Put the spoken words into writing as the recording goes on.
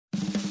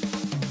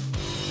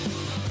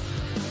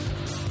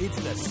It's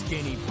the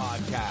Skinny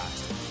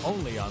Podcast,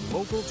 only on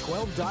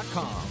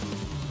Local12.com.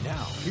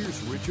 Now,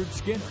 here's Richard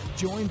Skinner,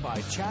 joined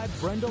by Chad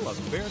Brendel of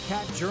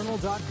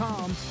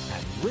BearcatJournal.com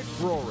and Rick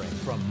Roaring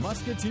from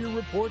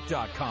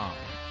MusketeerReport.com.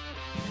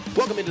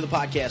 Welcome into the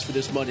podcast for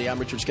this Monday. I'm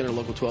Richard Skinner,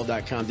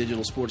 Local12.com,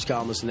 digital sports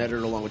columnist and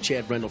editor, along with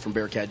Chad Brendel from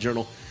Bearcat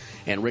Journal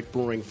and Rick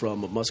Roaring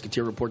from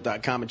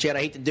MusketeerReport.com. And, Chad, I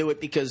hate to do it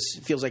because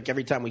it feels like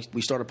every time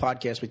we start a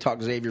podcast, we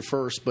talk Xavier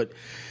first, but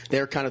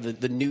they're kind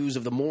of the news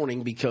of the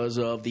morning because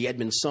of the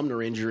Edmund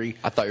Sumner injury.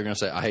 I thought you were going to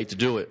say, I hate to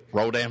do it.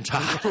 Roll damn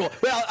tide.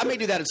 Well, I may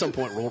do that at some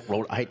point.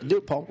 I hate to do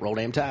it, Paul. Roll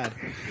damn tide.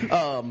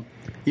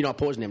 I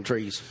poison them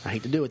trees. I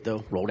hate to do it,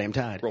 though. Roll damn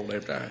tide. Roll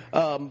damn tide.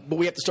 But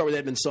we have to start with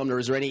Edmund Sumner.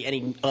 Is there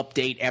any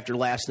update after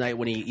last night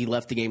when he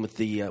left the game with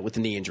the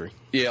knee injury?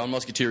 Yeah, on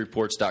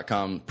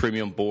MusketeerReports.com,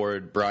 premium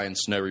board, Brian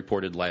Snow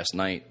reported last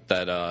night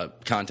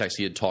that contacts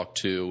he had talked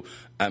to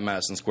at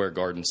Madison Square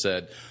Garden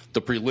said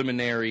the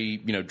preliminary,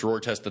 drawer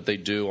test that they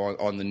do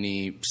on the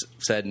knee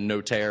said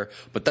no tear,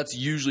 but that's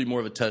usually more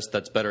of a test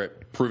that's better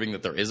at proving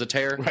that there is a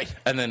tear. Right.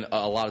 And then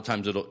a lot of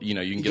times you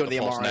can get the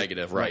false MRI.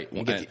 negative. Right.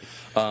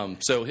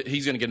 So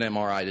he's going to get an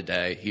MRI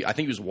today. I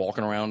think he was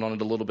walking around on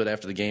it a little bit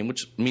after the game,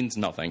 which means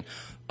nothing.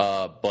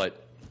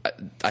 But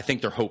I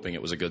think they're hoping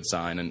it was a good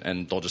sign,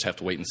 and they'll just have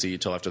to wait and see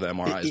until after the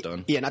MRI is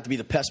done. Yeah, not to be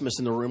the pessimist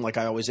in the room like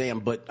I always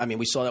am, but,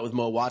 we saw that with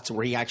Mo Watson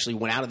where he actually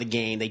went out of the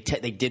game. They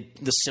did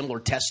the similar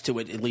test to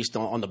it, at least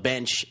on the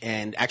bench,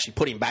 and actually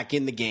put him back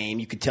in the game.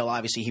 You could tell,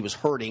 obviously, he was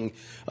hurting,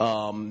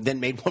 then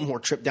made one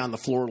more trip down the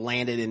floor,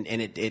 landed,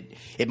 and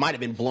it might have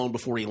been blown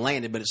before he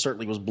landed, but it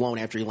certainly was blown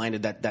after he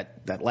landed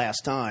that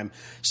last time.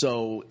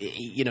 So,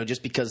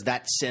 just because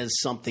that says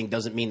something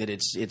doesn't mean that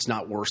it's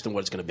not worse than what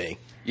it's going to be.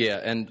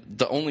 Yeah, and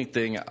the only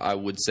thing I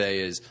would say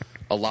is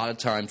a lot of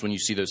times when you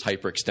see those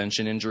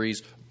hyperextension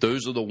injuries,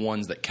 those are the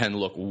ones that can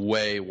look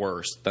way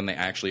worse than they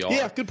actually are.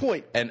 Yeah, good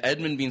point. And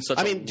Edmund being such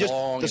just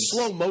the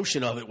slow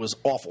motion of it was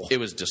awful. It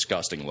was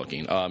disgusting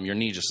looking. Your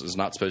knee just is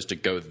not supposed to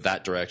go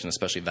that direction,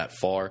 especially that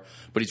far.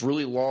 But he's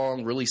really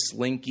long, really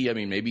slinky.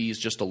 Maybe he's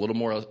just a little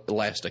more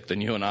elastic than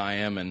you and I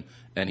am,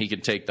 and he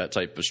can take that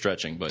type of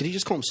stretching. But did he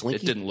just call him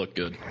Slinky? It didn't look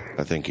good.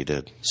 I think he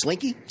did.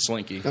 Slinky?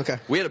 Slinky. Okay.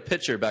 We had a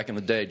pitcher back in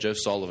the day, Joe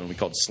Sullivan, we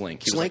called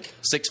Slink. He Slink?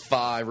 was like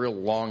 6'5", real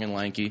long and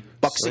lanky.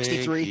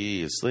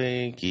 $163.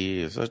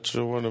 Slinky is such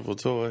a wonderful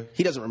toy.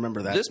 He doesn't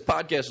remember that. This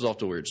podcast is off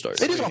to a weird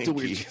start. It is off to a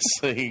weird start.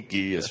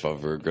 Slinky is fun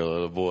for a girl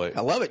and a boy. I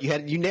love it.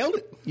 You nailed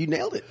it. You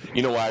nailed it.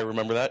 You know why I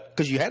remember that?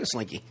 Because you had a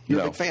Slinky. You're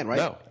a big fan, right?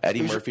 No,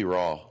 Eddie Murphy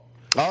Raw.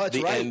 Oh, that's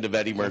the right. end of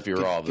Eddie Murphy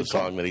Raw, the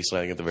song that he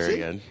sang at the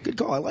very end. Good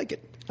call. I like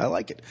it.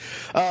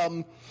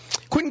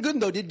 Quentin Gooden,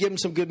 though, did give him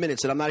some good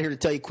minutes, and I'm not here to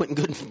tell you Quentin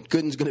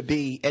Gooden's going to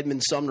be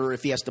Edmund Sumner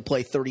if he has to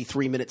play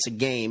 33 minutes a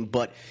game,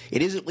 but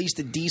it is at least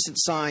a decent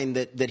sign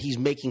that he's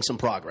making some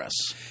progress.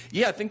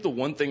 Yeah, I think the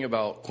one thing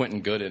about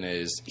Quentin Gooden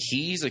is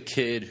he's a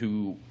kid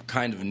who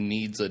kind of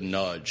needs a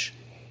nudge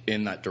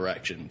in that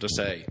direction to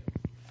say,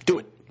 do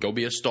it. Go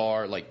be a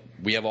star.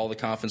 We have all the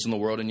confidence in the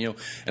world in you.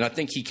 And I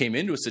think he came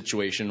into a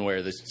situation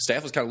where the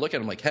staff was kind of looking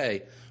at him like,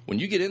 hey, when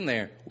you get in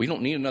there, we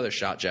don't need another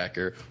shot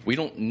jacker. We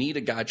don't need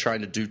a guy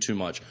trying to do too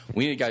much.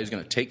 We need a guy who's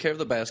going to take care of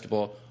the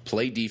basketball,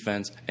 play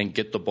defense, and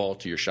get the ball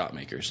to your shot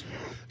makers.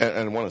 And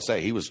I want to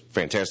say, he was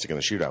fantastic in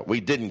the shootout. We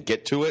didn't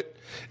get to it,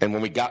 and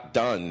when we got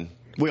done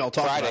we all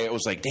talked Friday, about it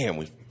was like, damn,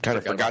 we kind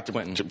of forgot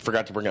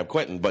to bring up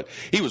Quentin. But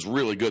he was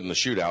really good in the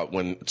shootout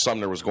when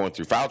Sumner was going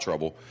through foul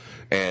trouble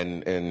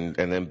and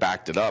then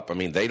backed it up.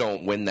 They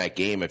don't win that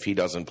game if he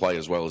doesn't play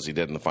as well as he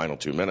did in the final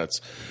 2 minutes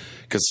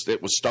because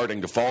it was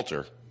starting to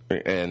falter.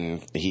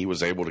 And he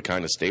was able to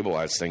kind of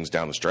stabilize things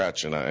down the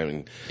stretch.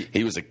 And,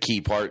 he was a key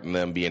part in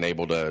them being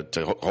able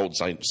to hold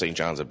St.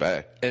 John's at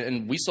bay.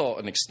 And we saw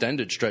an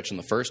extended stretch in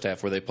the first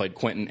half where they played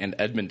Quentin and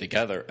Edmund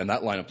together, and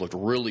that lineup looked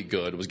really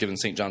good. It was giving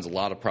St. John's a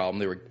lot of problem.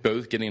 They were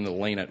both getting in the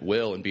lane at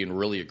will and being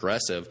really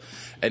aggressive.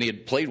 And he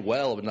had played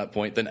well at that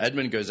point. Then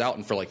Edmund goes out,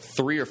 and for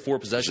 3 or 4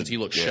 possessions, he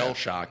looked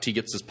shell-shocked. He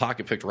gets his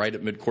pocket picked right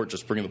at midcourt,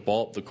 just bringing the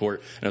ball up the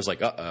court. And I was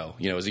like, uh-oh,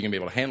 is he going to be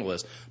able to handle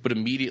this? But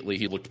immediately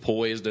he looked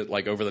poised at,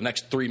 over the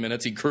next 3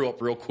 minutes. He grew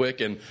up real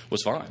quick and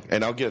was fine.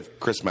 And I'll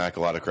give Chris Mack a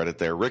lot of credit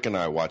there. Rick and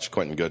I watched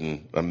Quentin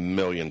Gooden a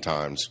million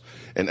times,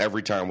 and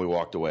every time we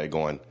walked away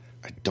going,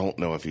 I don't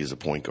know if he's a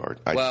point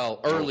guard.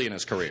 Early in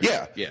his career.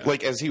 Yeah.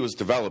 As he was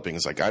developing,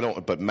 it's like, I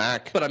don't, but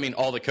Mack. But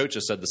all the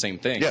coaches said the same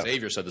thing. Yeah.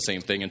 Xavier said the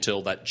same thing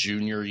until that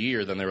junior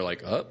year. Then they were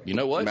like, you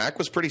know what? Mack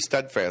was pretty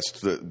steadfast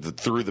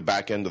through the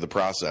back end of the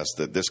process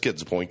that this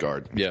kid's a point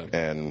guard. Yeah.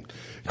 And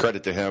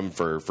credit to him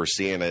for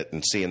seeing it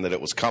and seeing that it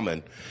was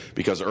coming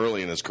because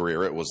early in his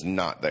career, it was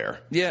not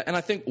there. Yeah. And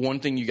I think one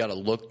thing you got to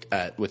look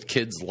at with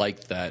kids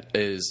like that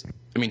is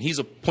I mean, he's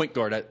a point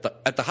guard at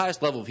the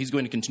highest level. If he's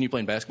going to continue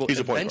playing basketball,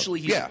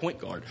 eventually he's a point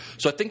guard.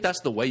 So I think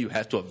that's the way you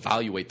have to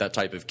evaluate that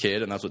type of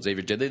kid, and that's what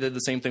Xavier did. They did the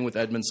same thing with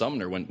Edmond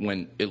Sumner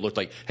when it looked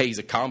like, hey, he's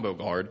a combo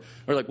guard.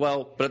 We're like,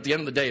 well, but at the end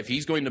of the day, if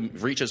he's going to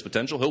reach his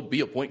potential, he'll be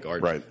a point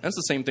guard. Right. That's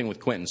the same thing with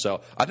Quentin. So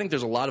I think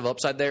there's a lot of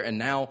upside there, and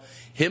now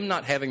him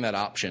not having that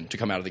option to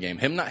come out of the game,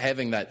 him not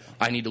having that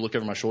I need to look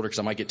over my shoulder because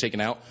I might get taken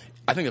out,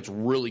 I think that's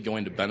really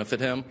going to benefit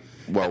him.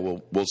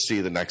 Well, we'll see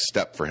the next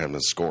step for him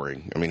is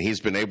scoring. I mean, he's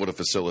been able to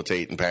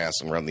facilitate and pass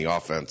and run the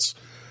offense.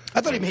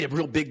 I thought he made a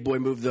real big boy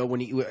move, though,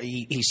 when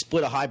he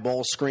split a high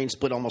ball screen,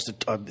 split almost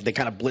they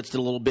kind of blitzed it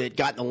a little bit,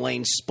 got in the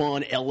lane,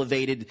 spun,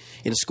 elevated,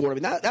 and scored.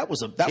 I mean, that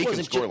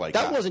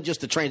wasn't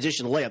just a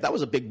transition layup. That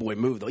was a big boy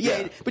move, though.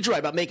 Yeah, but you're right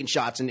about making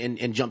shots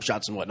and jump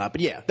shots and whatnot.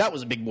 But, yeah, that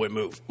was a big boy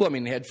move. Well, I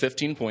mean, he had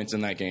 15 points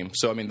in that game.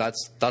 So, I mean,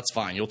 that's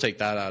fine. You'll take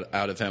that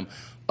out of him.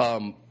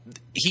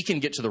 He can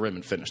get to the rim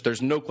and finish.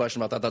 There's no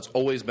question about that. That's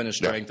always been his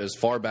strength as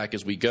far back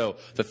as we go.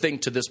 The thing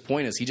to this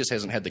point is he just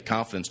hasn't had the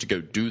confidence to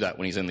go do that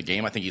when he's in the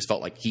game. I think he's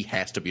felt like he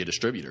has to be a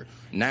distributor.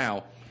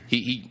 Now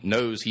he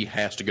knows he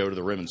has to go to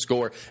the rim and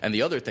score. And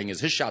the other thing is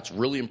his shot's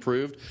really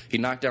improved. He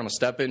knocked down a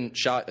step-in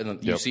shot in the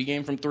UC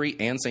game from 3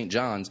 and St.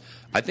 John's.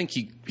 I think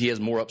he has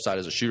more upside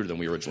as a shooter than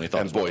we originally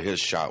thought. And, boy, his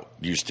shot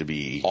used to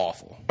be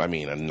awful. I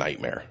mean, a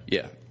nightmare.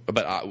 Yeah.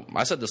 But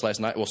I said this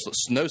last night. Well,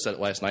 Snow said it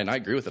last night, and I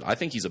agree with it. I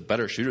think he's a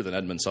better shooter than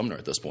Edmond Sumner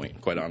at this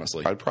point, quite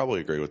honestly. I'd probably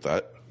agree with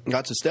that.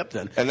 That's a step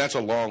then. And that's a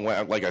long way.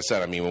 Like I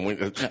said, I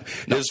mean,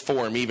 his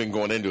form even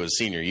going into his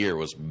senior year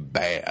was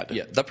bad.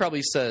 Yeah, that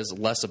probably says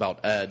less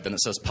about Ed than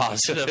it says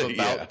positive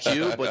about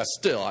Q, but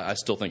still, I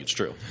still think it's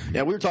true.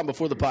 Yeah, we were talking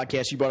before the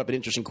podcast. You brought up an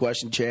interesting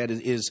question, Chad,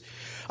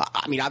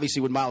 I mean,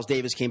 obviously when Miles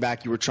Davis came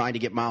back, you were trying to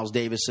get Miles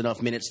Davis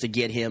enough minutes to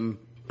get him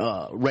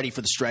ready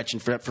for the stretch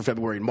and for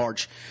February and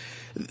March.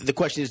 The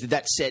question is, did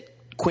that set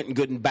Quentin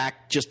Gooden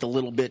back just a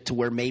little bit to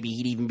where maybe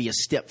he'd even be a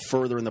step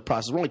further in the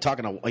process? We're only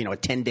talking a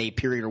 10-day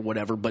period or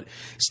whatever, but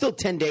still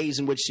 10 days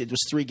in which it was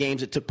 3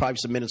 games. It took probably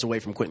some minutes away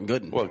from Quentin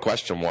Gooden. Well, the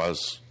question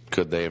was,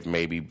 could they have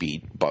maybe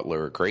beat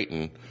Butler or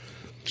Creighton?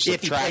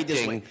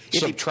 Subtracting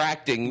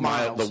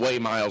the way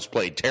Miles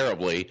played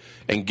terribly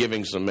and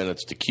giving some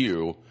minutes to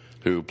Q,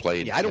 who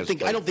played. Yeah, I don't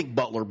think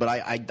Butler, but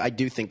I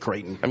do think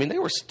Creighton. I mean, they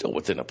were still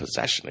within a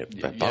possession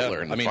at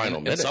Butler in the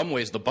final minute. In some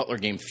ways, the Butler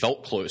game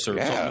felt closer,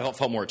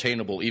 felt more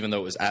attainable, even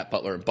though it was at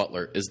Butler, and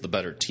Butler is the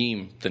better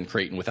team than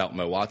Creighton without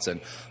Mo Watson.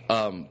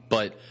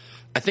 But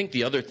I think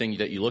the other thing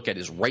that you look at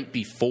is right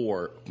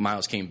before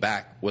Miles came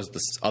back was the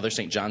other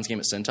St. John's game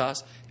at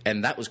Cintas,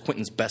 and that was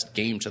Quentin's best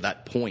game to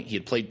that point. He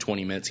had played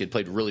 20 minutes. He had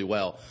played really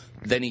well.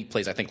 Then he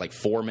plays, I think, like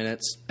 4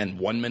 minutes and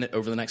 1 minute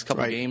over the next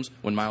couple of games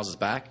when Miles is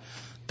back.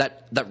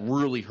 That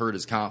really hurt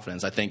his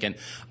confidence, I think. And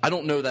I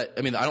don't know that –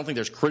 I mean, I don't think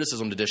there's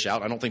criticism to dish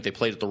out. I don't think they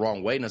played it the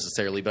wrong way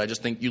necessarily, but I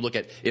just think you look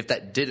at if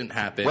that didn't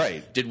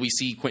happen, did we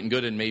see Quentin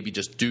Gooden maybe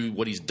just do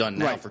what he's done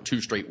now for 2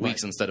 straight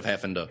weeks instead of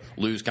having to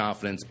lose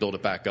confidence, build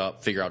it back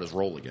up, figure out his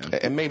role again?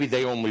 And maybe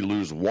they only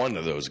lose one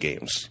of those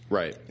games.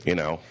 Right. You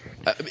know?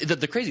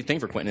 The crazy thing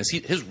for Quentin is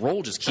his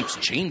role just keeps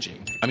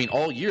changing. I mean,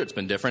 all year it's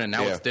been different, and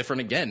now it's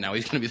different again. Now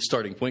he's going to be the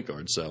starting point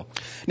guard. So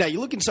now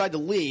you look inside the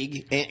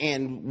league,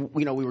 and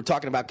we were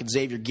talking about could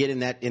Xavier get in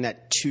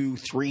that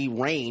 2-3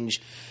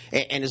 range,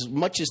 and as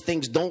much as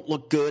things don't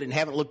look good and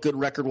haven't looked good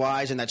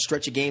record-wise, and that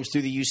stretch of games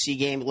through the UC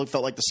game, it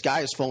felt like the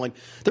sky is falling.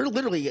 They're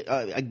literally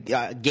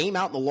a game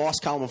out in the loss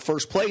column of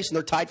first place, and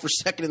they're tied for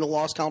second in the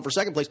loss column for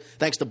second place,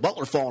 thanks to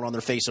Butler falling on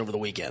their face over the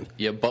weekend.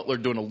 Yeah, Butler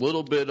doing a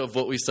little bit of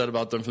what we said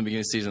about them from the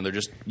beginning of the season. They're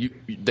just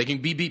they can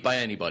be beat by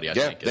anybody. I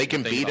think. They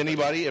can beat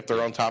anybody if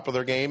they're on top of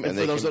their game, and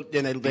they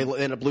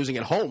end up losing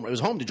at home. It was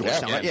home to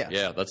Georgetown, right?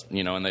 Yeah, that's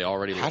and they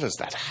already. How does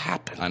that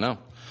happen? I know.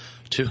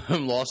 2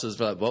 losses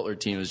for that Butler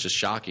team is just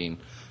shocking.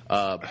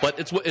 But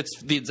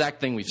it's the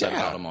exact thing we've said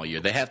about them all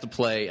year. They have to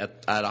play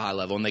at a high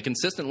level, and they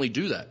consistently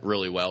do that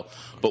really well.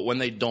 But when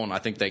they don't, I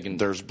think they can.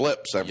 There's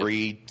blips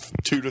every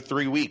 2 to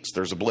 3 weeks.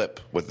 There's a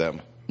blip with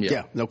them.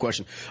 Yeah, no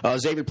question.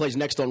 Xavier plays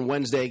next on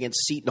Wednesday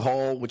against Seton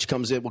Hall, which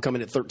will come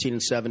in at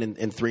 13-7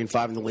 and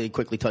 3-5 in the league.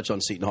 Quickly touch on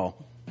Seton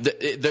Hall.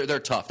 They're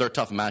tough. They're a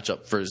tough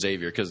matchup for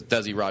Xavier because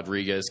Desi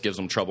Rodriguez gives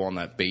them trouble on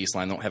that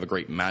baseline. They don't have a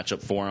great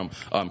matchup for him.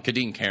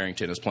 Kadeem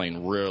Carrington is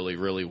playing really,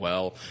 really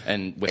well.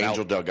 And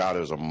Angel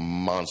Delgado is a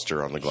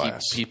monster on the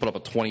glass. He put up a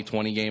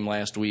 20-20 game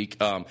last week.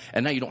 And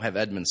now you don't have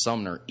Edmond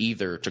Sumner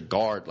either to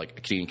guard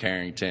like Kadeem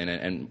Carrington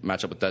and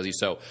match up with Desi.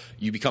 So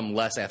you become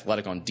less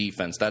athletic on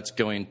defense. That's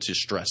going to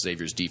stress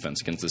Xavier's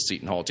defense against the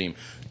Seton Hall team.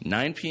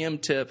 9 p.m.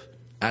 tip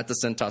at the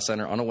Cintas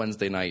Center on a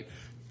Wednesday night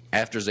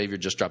after Xavier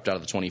just dropped out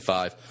of the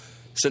 25.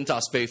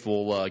 Cintas faith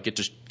will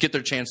get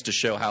their chance to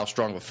show how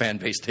strong of a fan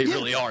base they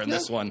really are in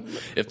this one.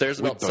 If there's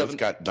about 7,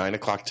 got 9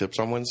 o'clock tips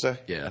on Wednesday.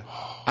 Yeah,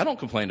 I don't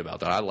complain about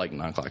that. I like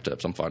 9 o'clock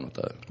tips. I'm fine with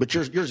that. But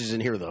yours is in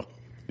here though.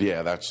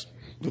 Yeah, that's.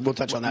 We'll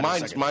touch on that in a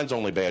second. Mine's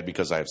only bad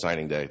because I have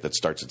signing day that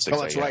starts at 6 a.m.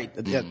 Oh, that's right.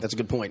 Yeah, that's a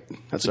good point.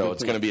 It's going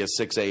to be a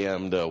 6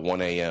 a.m. to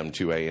 1 a.m.,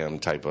 2 a.m.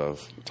 type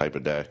of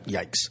day.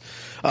 Yikes.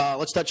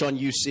 Let's touch on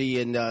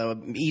UC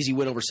and easy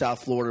win over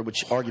South Florida,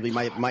 which arguably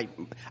might.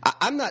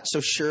 I'm not so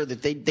sure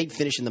that they'd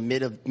finish in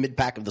the mid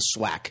pack of the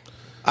SWAC.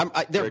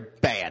 They're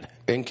bad.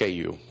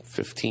 NKU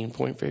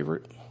 15-point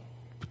favorite.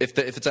 If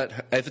it's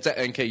at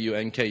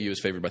NKU is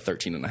favored by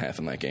 13.5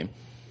 in that game.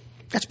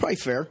 That's probably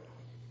fair.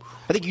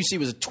 I think UC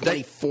was a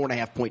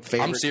 24.5-point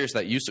favorite. I'm serious.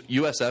 That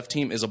USF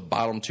team is a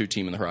bottom 2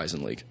 team in the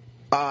Horizon League.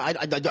 I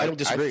don't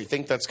disagree. I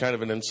think that's kind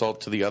of an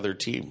insult to the other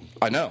team.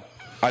 I know.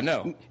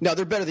 No,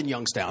 they're better than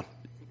Youngstown.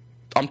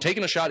 I'm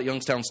taking a shot at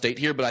Youngstown State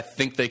here, but I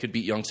think they could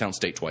beat Youngstown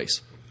State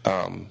twice.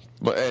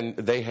 And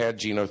they had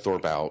Geno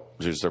Thorpe out,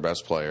 who's their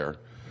best player.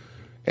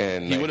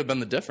 And he would have been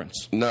the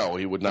difference. No,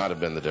 he would not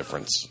have been the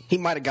difference. He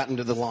might have gotten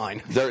to the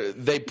line.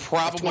 They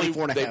probably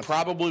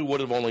would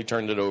have only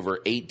turned it over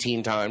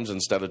 18 times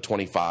instead of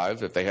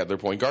 25 if they had their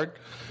point guard.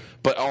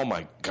 But oh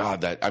my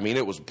God,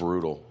 it was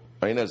brutal.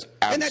 It was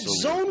absolutely and that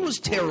zone was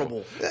brutal.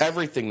 terrible.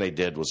 Everything they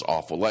did was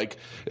awful.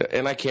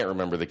 And I can't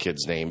remember the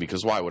kid's name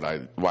because why would I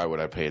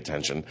pay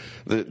attention?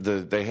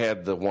 They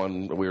had the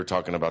one, we were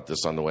talking about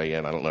this on the way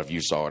in. I don't know if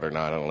you saw it or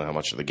not. I don't know how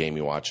much of the game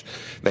you watched.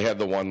 They had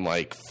the one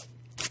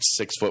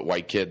 6-foot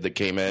white kid that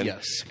came in,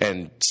 yes,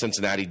 and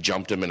Cincinnati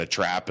jumped him in a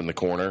trap in the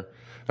corner,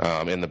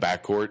 in the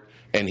backcourt,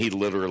 and he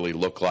literally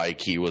looked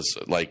like he was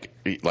like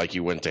he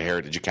went to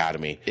Heritage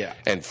Academy,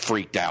 and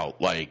freaked out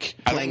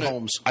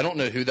Holmes. I don't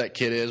know who that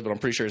kid is, but I'm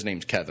pretty sure his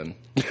name's Kevin.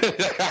 He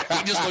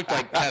just looked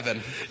like Kevin.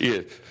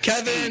 Yeah,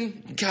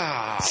 Kevin.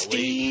 God,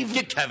 Steve,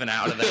 get Kevin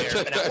out of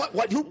there.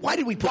 Why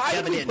did we put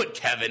Kevin in? Put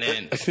Kevin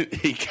in?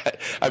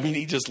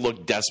 He just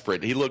looked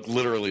desperate. He looked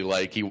literally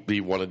like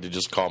he wanted to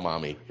just call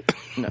mommy.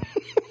 No.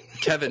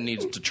 Kevin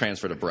needs to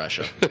transfer to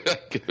Brescia.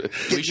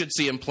 We should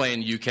see him play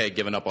in UK,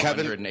 giving up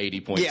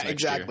 180 points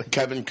next year.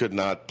 Kevin could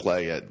not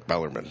play at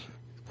Bellarmine.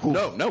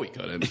 No, he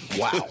couldn't.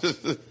 Wow.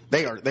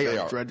 They are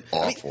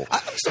awful.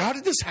 So how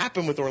did this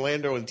happen with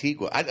Orlando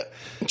Antigua?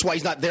 That's why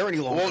he's not there any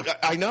longer. Well,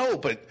 I know,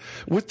 but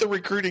with the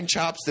recruiting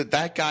chops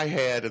that guy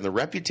had and the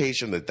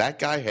reputation that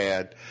guy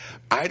had,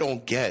 I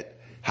don't get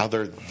how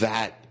they're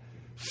that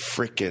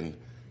freaking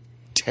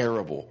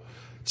terrible.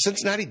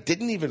 Cincinnati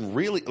didn't even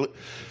really...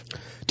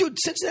 Dude,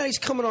 Cincinnati's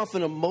coming off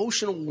an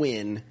emotional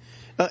win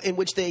in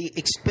which they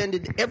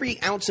expended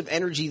every ounce of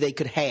energy they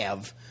could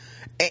have,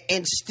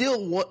 and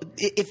still,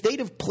 if they'd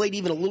have played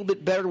even a little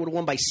bit better, would have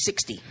won by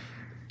 60.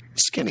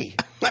 Skinny.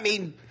 I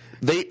mean...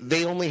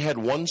 They only had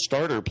one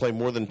starter play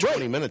more than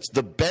 20 minutes.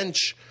 The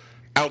bench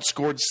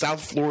outscored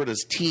South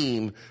Florida's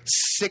team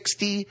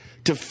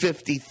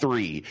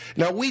 60-53.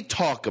 Now, we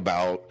talk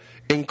about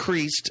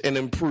increased and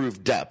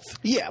improved depth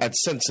at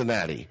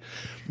Cincinnati.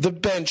 The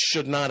bench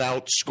should not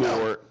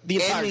outscore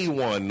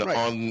anyone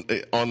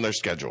on their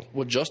schedule.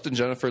 Will Justin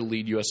Jennifer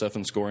lead USF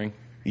in scoring?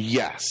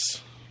 Yes.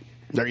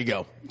 There you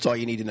go. That's all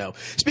you need to know.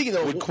 Speaking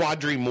of, would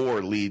Quadri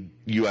Moore lead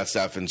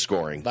USF in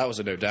scoring? That was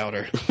a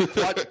no-doubter.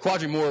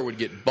 Quadri Moore would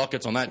get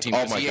buckets on that team.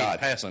 Oh, my God.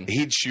 Passing.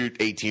 He'd shoot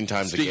 18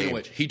 times a game. Speaking of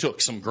which, he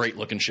took some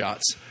great-looking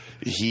shots.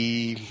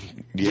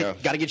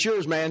 Got to get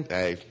yours, man.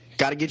 Hey.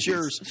 Got to get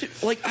yours.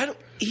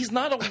 He's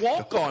not a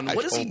walk-on.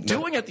 What is he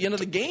doing at the end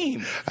of the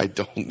game? I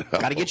don't know.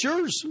 Got to get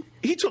yours.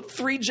 He took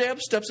 3 jab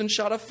steps and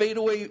shot a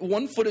fadeaway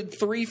one-footed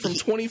 3 from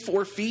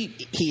 24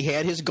 feet. He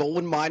had his goal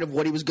in mind of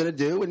what he was going to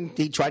do, and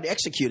he tried to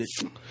execute it.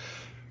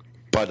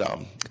 But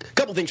a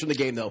couple things from the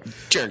game, though.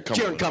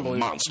 Jaron Cumberland,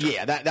 monster.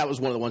 Yeah, that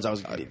was one of the ones I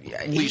was.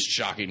 Least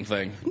shocking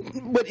thing.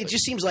 But it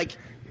just seems like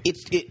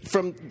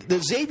from the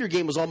Xavier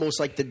game was almost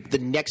like the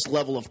next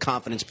level of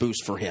confidence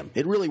boost for him.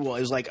 It really was.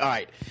 It was like, all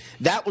right,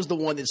 that was the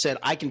one that said,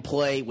 I can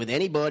play with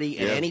anybody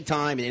at any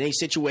time in any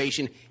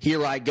situation.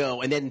 Here I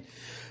go. And then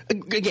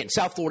again,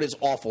 South Florida is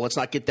awful. Let's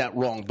not get that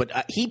wrong.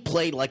 But he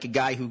played like a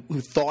guy who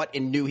thought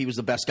and knew he was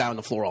the best guy on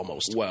the floor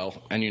almost.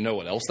 Well, and you know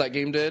what else that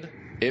game did?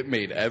 It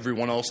made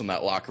everyone else in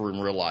that locker room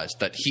realize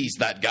that he's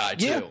that guy,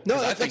 too. Yeah, no,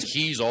 I think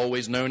he's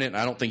always known it, and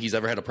I don't think he's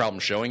ever had a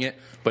problem showing it.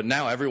 But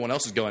now everyone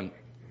else is going...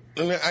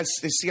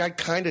 I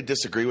kind of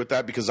disagree with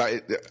that because I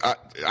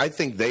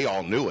think they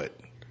all knew it.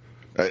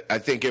 I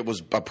think it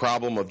was a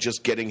problem of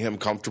just getting him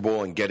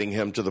comfortable and getting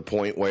him to the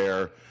point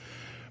where,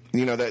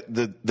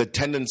 that the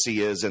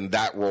tendency is in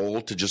that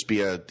role to just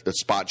be a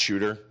spot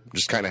shooter,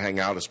 just kind of hang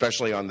out,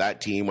 especially on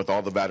that team with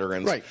all the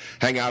veterans,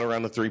 hang out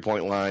around the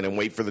 3-point line and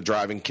wait for the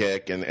driving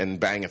kick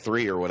and bang a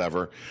 3 or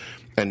whatever.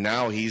 And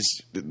now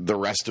the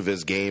rest of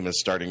his game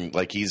is starting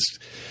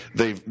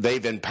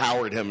they've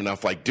empowered him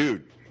enough. Like,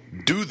 dude,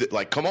 do that.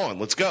 Like, come on,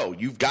 let's go.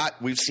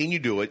 We've seen you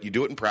do it. You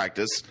do it in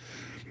practice.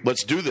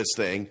 Let's do this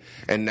thing.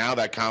 And now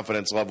that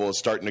confidence level is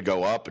starting to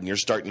go up, and you're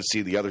starting to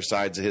see the other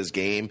sides of his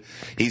game.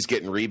 He's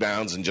getting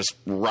rebounds and just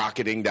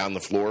rocketing down the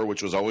floor,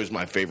 which was always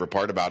my favorite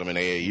part about him in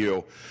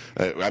AAU.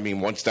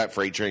 Once that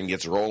freight train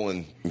gets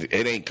rolling,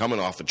 it ain't coming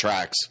off the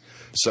tracks.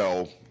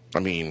 So,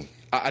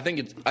 I think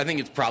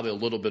it's probably a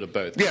little bit of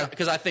both. Yeah.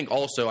 Because I think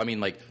also, I mean,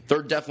 like,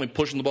 they're definitely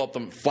pushing the ball up,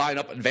 them flying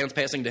up, advance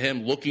passing to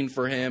him, looking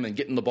for him, and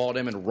getting the ball to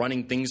him and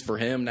running things for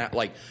him. Now,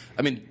 like,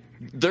 I mean,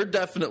 they're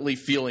definitely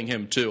feeling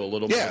him too a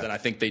little more than I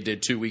think they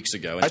did 2 weeks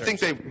ago. I think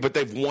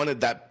they've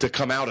wanted that to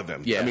come out of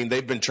him. Yeah. I mean,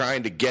 they've been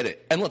trying to get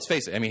it. And let's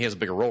face it, I mean, he has a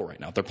bigger role right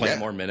now. They're playing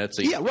more minutes.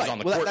 He's on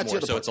the court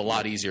more, so it's a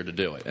lot easier to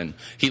do it. And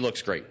he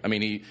looks great. I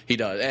mean, he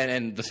does.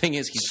 And the thing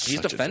is,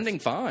 he's defending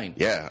fine.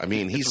 Yeah, I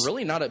mean, it's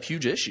really not a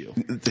huge issue.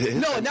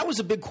 No, and that was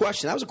a big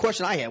question. That was a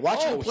question I had.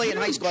 Watching him play in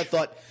high school, I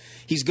thought,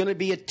 he's going to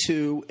be a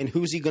 2, and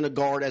who's he going to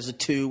guard as a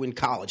 2 in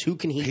college? Who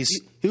can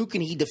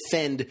he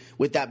defend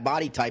with that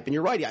body type? And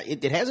you're right,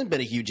 it hasn't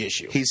been a huge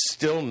issue. He's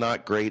still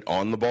not great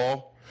on the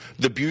ball.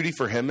 The beauty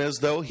for him is,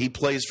 though, he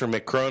plays for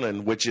Mick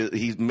Cronin, which is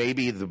he's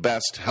maybe the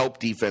best help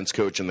defense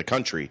coach in the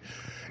country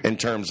in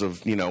terms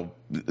of,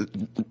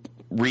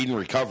 read and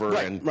recover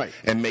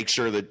and make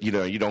sure that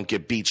you don't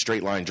get beat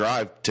straight line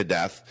drive to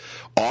death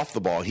off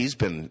the ball. He's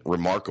been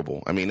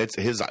remarkable. I mean, it's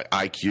his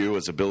IQ,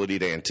 his ability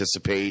to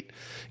anticipate,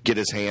 get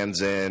his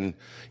hands in,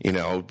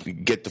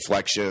 get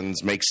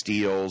deflections, make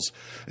steals.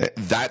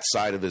 That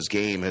side of his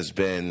game has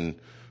been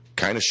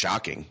kind of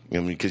shocking. I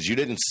mean, because you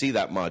didn't see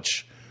that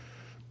much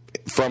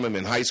from him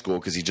in high school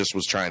because he just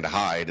was trying to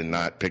hide and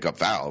not pick up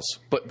fouls.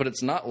 But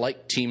it's not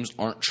like teams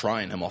aren't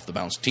trying him off the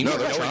bounce. Teams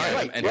are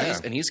trying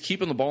him, and he's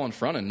keeping the ball in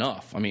front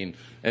enough. I mean,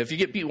 if you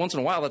get beat once in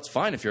a while, that's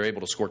fine if you're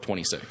able to score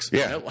 26.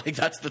 Yeah. Like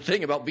that's the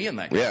thing about being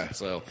that guy. Yeah.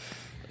 So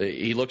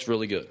he looks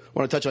really good. I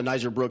want to touch on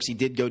Nysier Brooks. He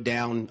did go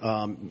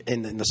down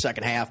in the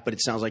second half, but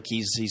it sounds like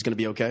he's going to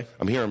be okay.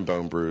 I'm hearing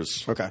bone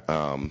bruise. Okay.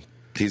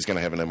 He's going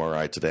to have an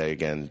MRI today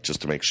again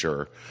just to make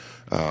sure.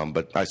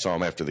 But I saw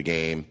him after the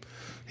game.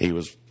 He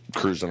was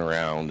cruising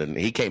around, and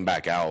he came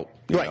back out,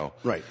 you know,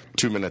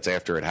 2 minutes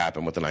after it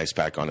happened with an ice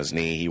pack on his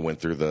knee. He went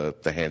through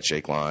the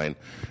handshake line,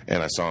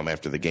 and I saw him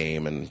after the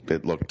game, and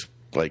it looked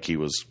like he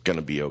was going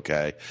to be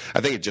okay.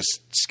 I think it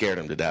just scared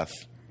him to death.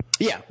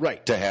 Yeah,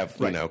 right. To have,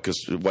 because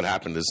what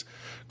happened is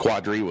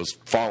Quadri was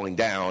falling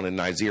down, and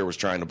Nysier was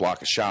trying to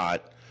block a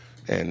shot,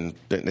 and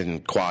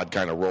Quad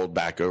kind of rolled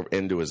back over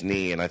into his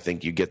knee, and I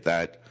think you get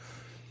that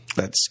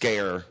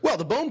scare. Well,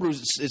 the bone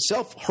bruise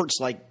itself hurts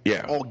like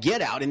all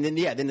get out, and then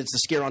it's the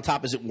scare on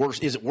top. Is it worse?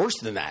 Is it worse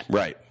than that?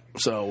 Right.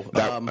 So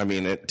I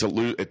mean, to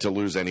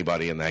lose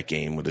anybody in that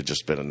game would have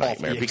just been a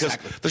nightmare because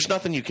there's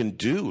nothing you can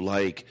do.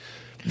 Like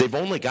they've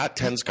only got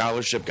 10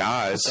 scholarship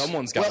guys.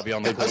 Someone's got to be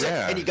on the court,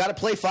 and you got to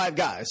play 5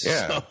 guys.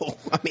 Yeah. So,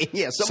 I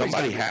mean,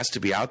 somebody has to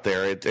be out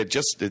there.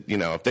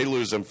 If they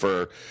lose them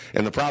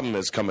and the problem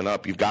is coming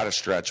up, you've got a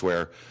stretch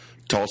where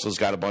Tulsa's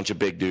got a bunch of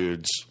big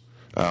dudes.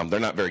 They're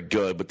not very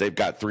good, but they've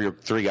got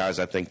three guys,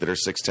 I think, that are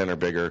 6'10" or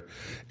bigger.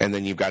 And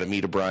then you've got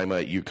Amita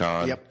Brima at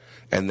UConn. Yep.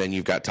 And then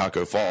you've got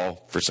Taco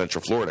Fall for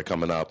Central Florida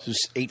coming up. Who's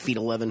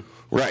 8'11".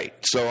 Right.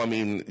 So, I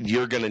mean,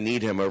 you're going to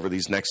need him over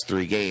these next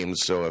 3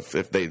 games. So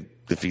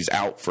if he's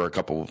out for a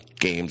couple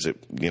games,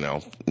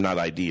 not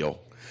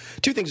ideal.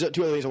 Two other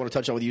things I want to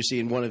touch on with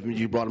UC, and one of them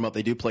you brought them up.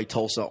 They do play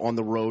Tulsa on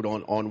the road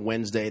on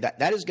Wednesday.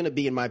 That is going to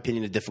be, in my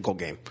opinion, a difficult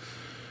game.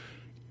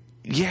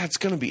 Yeah, it's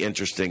going to be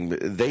interesting.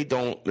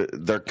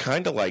 They're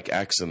kind of like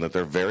X in that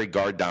they're very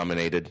guard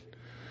dominated.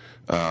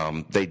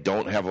 They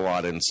don't have a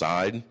lot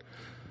inside.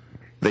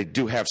 They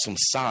do have some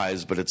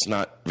size, but it's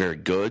not very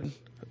good.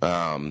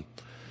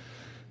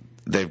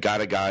 They've got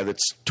a guy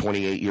that's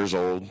 28 years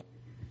old,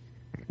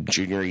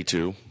 junior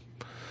E2.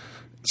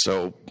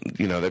 So,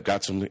 they've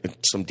got some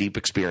deep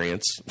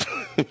experience.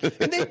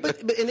 and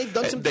they've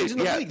done some things in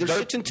the league. They're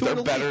 6-2 in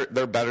the league.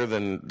 They're better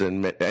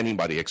than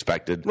anybody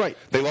expected. Right.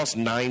 They lost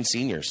 9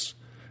 seniors.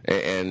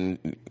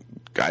 And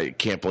I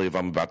can't believe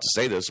I'm about to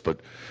say this,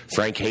 but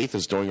Frank Haith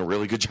is doing a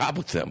really good job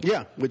with them.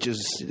 Yeah, which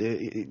is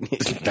saying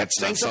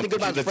something good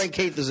about Frank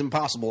Haith is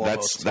impossible.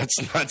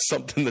 That's not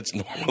something that's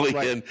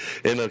normally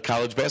in a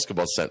college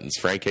basketball sentence.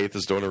 Frank Haith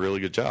is doing a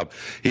really good job.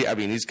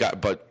 It's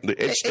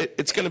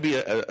going to be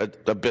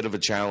a bit of a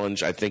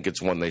challenge. I think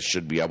it's one they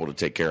should be able to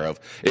take care of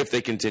if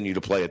they continue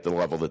to play at the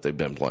level that they've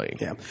been playing.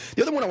 Yeah.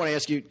 The other one I want to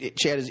ask you,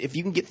 Chad, is if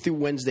you can get through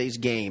Wednesday's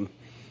game.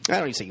 I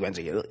don't even say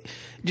Wednesday.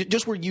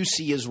 Just where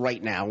UC is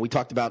right now. We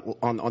talked about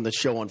on the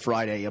show on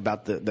Friday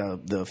about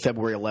the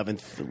February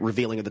 11th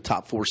revealing of the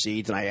top 4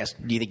 seeds, and I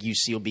asked, do you think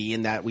UC will be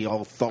in that? We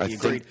all thought we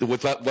agreed.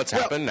 With what's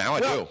happened now, I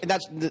do. And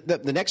that's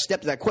the next step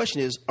to that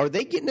question is, are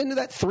they getting into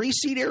that 3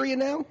 seed area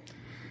now?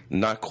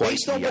 Not quite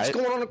based on what's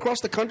going on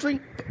across the country?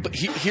 But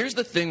here's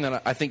the thing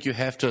that I think you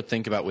have to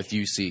think about with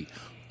UC.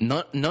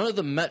 None of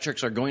the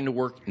metrics are going to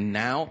work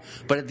now,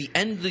 but at the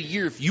end of the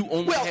year, if you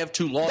only have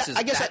 2 losses,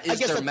 that is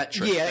their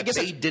metric. Yeah, I guess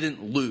they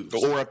didn't lose.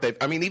 Or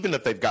even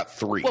if they've got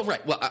 3. Well,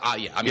 right. Well,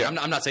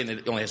 I'm not saying that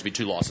it only has to be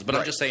 2 losses, but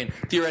I'm just saying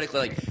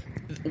theoretically,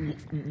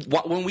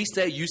 when we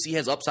say UC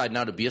has upside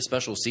now to be a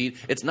special seed,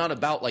 it's not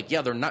about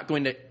they're not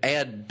going to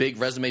add big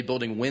resume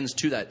building wins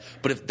to that.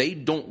 But if they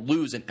don't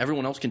lose and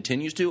everyone else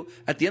continues to,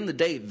 at the end of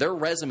the day, their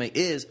resume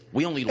is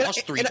we only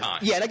lost 3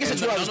 times. Yeah, and I guess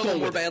that's what I was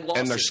going with. Bad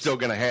losses. And they're still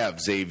going to have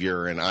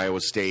Xavier and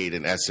Iowa State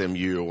and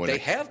SMU. And they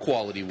have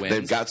quality wins.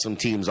 They've got some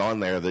teams on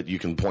there that you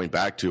can point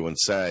back to and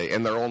say,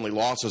 and their only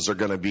losses are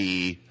going to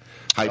be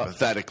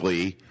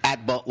hypothetically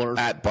at Butler,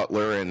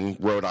 and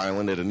Rhode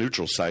Island at a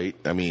neutral site.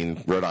 I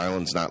mean, Rhode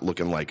Island's not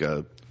looking like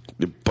a.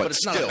 But it's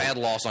still, not a bad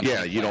loss on.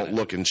 Yeah, you don't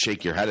look and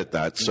shake your head at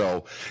that.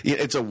 So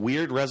it's a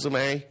weird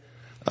resume,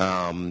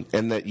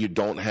 and that you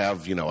don't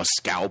have a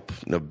scalp,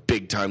 a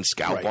big time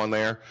scalp on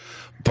there.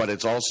 But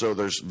it's also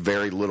there's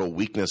very little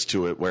weakness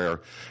to it.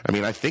 Where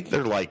I think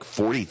they're like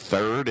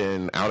 43rd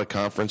in out of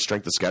conference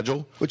strength of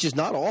schedule, which is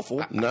not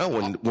awful. No,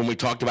 when we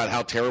talked about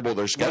how terrible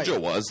their schedule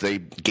was, they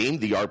gained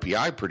the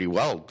RPI pretty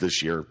well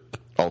this year.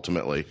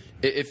 Ultimately,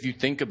 if you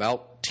think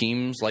about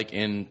teams like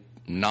in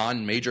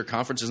non-major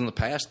conferences in the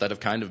past that have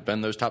kind of been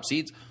those top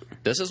seeds,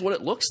 this is what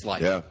it looks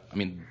like. Yeah.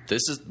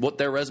 This is what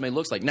their resume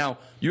looks like. Now,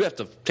 you have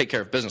to take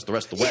care of business the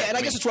rest of the way. Yeah, and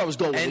I guess that's where I was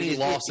going with any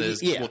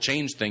losses will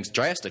change things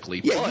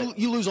drastically. Yeah, but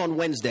you lose on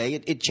Wednesday,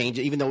 it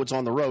changes. Even though it's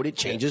on the road, it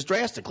changes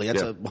drastically.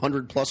 That's a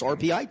 100-plus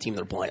RPI team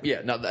they're playing.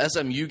 Yeah, now the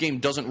SMU game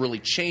doesn't really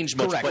change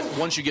much, Correct. but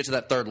once you get to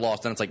that third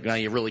loss, then it's like, now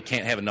you really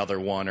can't have another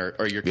one,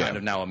 or you're kind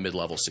of now a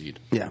mid-level seed.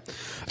 Yeah.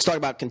 Let's talk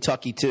about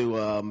Kentucky,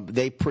 too.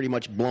 They've pretty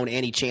much blown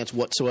any chance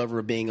whatsoever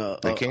of being a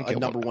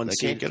number one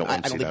seed. I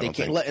don't think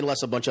they can,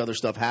 unless a bunch of other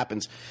stuff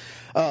happens.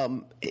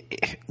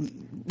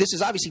 This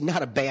is obviously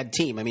not a bad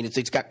team.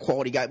 It's got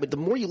quality guys, but the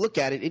more you look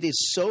at it, it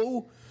is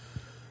so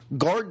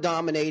guard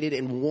dominated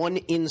and one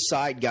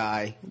inside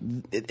guy.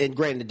 And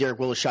granted, Derek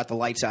Willis shot the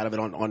lights out of it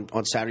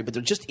on Saturday, but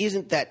there just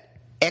isn't that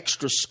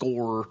extra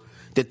scorer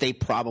that they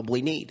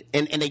probably need.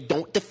 And they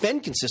don't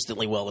defend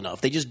consistently well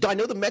enough. I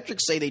know the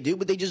metrics say they do,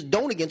 but they just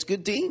don't against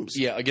good teams.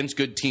 Yeah, against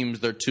good teams,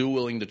 they're too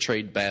willing to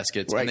trade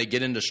baskets, right. And they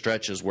get into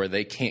stretches where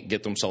they can't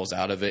get themselves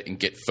out of it and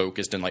get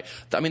focused. And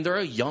they're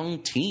a young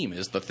team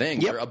is the thing.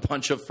 Yep. They're a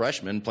bunch of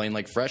freshmen playing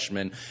like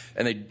freshmen,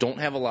 and they don't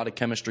have a lot of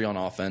chemistry on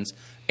offense.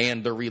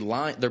 And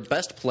their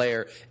best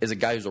player is a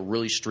guy who's a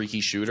really streaky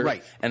shooter,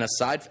 right? And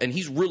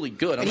he's really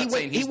good. I'm not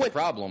saying he's the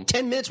problem.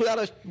 10 minutes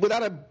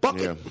without a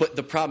bucket. Yeah. But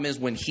the problem is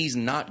when he's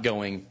not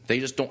going, they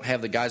just don't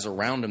have the guys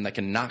around him that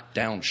can knock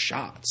down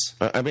shots.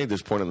 I made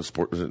this point on the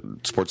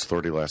Sports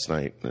Authority last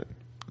night.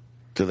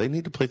 Do they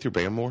need to play through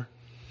Bam more?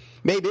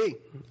 Maybe.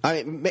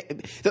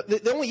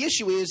 The only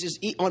issue is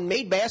on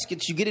made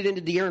baskets, you get it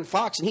into De'Aaron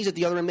Fox, and he's at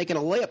the other end making a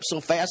layup so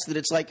fast that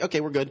it's like,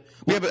 okay, we're good.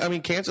 Yeah,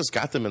 but Kansas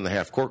got them in the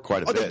half court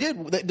quite a bit. Oh, they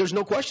did. There's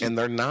no question. And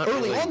they're not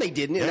early on. They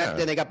didn't, and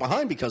then they got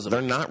behind because of it.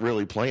 They're not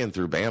really playing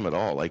through Bam at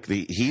all.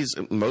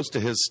 Most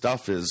of his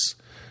stuff is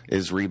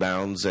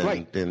rebounds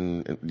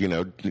and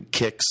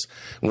kicks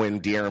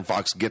when De'Aaron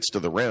Fox gets to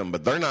the rim,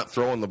 but they're not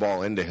throwing the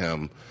ball into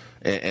him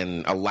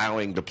and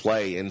allowing to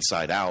play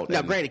inside out.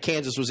 Now, granted,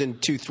 Kansas was in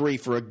 2-3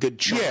 for a good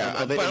chunk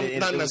of it.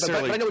 Not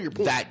necessarily but I know your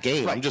point. That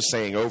game. Right. I'm just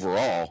saying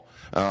overall.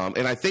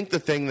 And I think the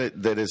thing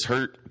that has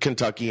hurt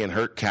Kentucky and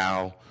hurt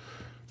Cal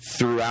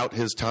throughout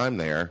his time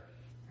there,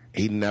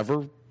 he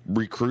never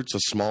recruits a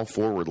small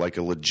forward like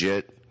a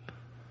legit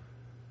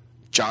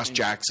Josh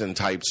Jackson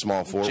type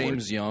small forward.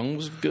 James Young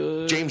was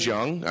good. James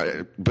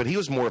Young, but he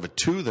was more of a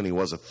 2 than he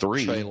was a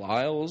 3. Trey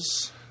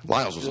Lyles.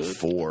 Lyles was a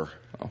 4.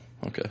 Oh,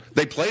 okay.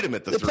 They played him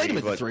at the 3. They played him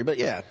at the 3, but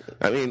yeah.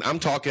 I'm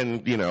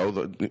talking,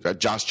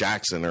 Josh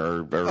Jackson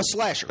or a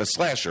slasher. A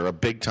slasher, a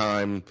big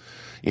time,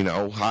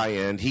 high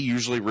end. He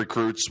usually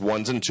recruits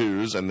 1s and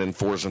 2s and then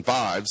 4s and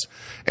 5s,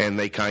 and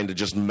they kind of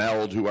just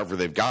meld whoever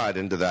they've got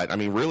into that.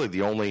 Really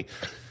the only...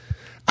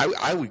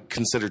 I would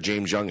consider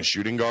James Young a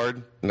shooting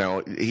guard.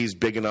 Now, he's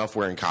big enough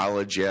where in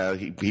college,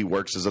 he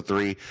works as a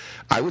 3.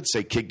 I would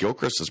say Kid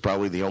Gilchrist is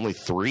probably the only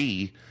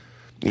 3,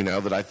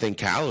 that I think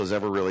Cal has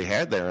ever really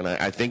had there. And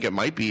I think it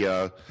might be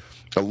a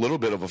little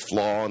bit of a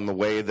flaw in the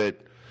way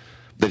that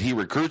he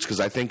recruits,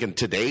 because I think in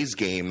today's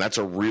game, that's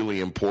a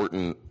really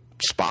important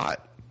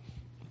spot.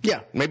 Yeah.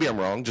 Maybe I'm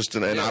wrong, just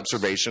an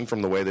observation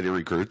from the way that he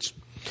recruits.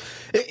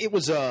 It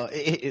was.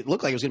 It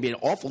looked like it was going to be an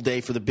awful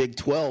day for the Big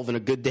 12 and a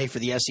good day for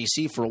the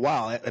SEC for a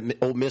while.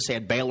 Ole Miss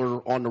had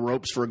Baylor on the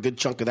ropes for a good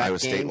chunk of that game. Iowa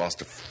State lost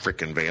to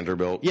frickin'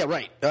 Vanderbilt. Yeah,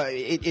 right.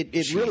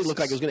 It really looked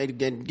like it was going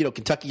to.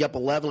 Kentucky up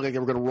 11, looked like they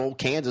were going to roll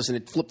Kansas, and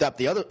it flipped out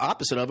the other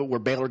opposite of it,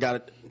 where Baylor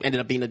ended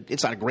up being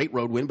it's not a great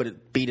road win, but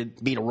it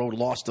beat a road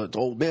loss to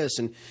Ole Miss,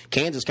 and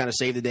Kansas kind of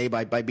saved the day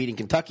by beating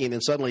Kentucky, and then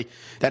suddenly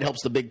that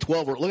helps the Big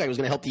 12, where it looked like it was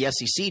going to help the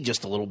SEC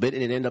just a little bit,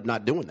 and it ended up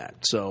not doing that.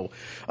 So.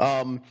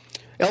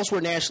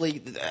 Elsewhere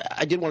nationally,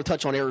 I did want to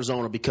touch on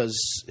Arizona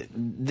because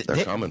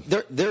they're coming.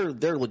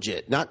 They're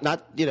legit. Not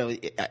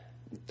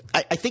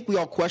I think we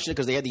all questioned it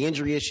because they had the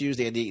injury issues.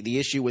 They had the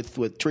issue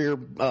with Trier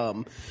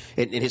and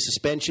his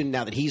suspension.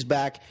 Now that he's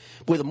back,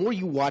 boy, the more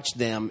you watch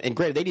them, and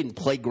granted they didn't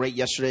play great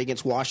yesterday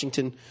against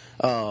Washington,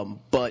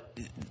 but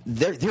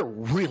they're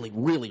really,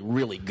 really,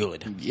 really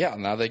good. Yeah,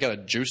 now they got a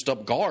juiced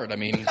up guard. I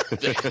mean,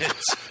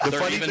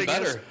 they're even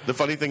better. The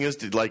funny thing is,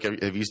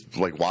 have you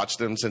watched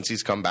him since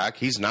he's come back?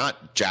 He's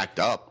not jacked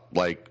up.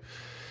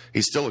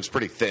 He still looks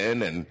pretty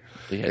thin and.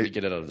 He had to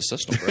get it out of the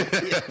system,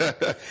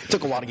 right?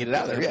 Took a while to get it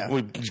out of there, yeah.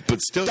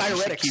 But still, diuretics.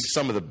 You should keep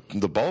some of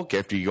the bulk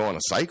after you go on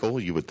a cycle,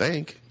 you would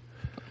think.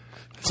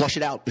 Flush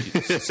it out.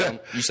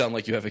 You sound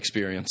like you have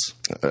experience.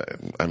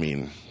 I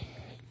mean...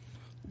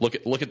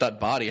 Look at that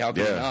body. How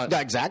can you not? Yeah,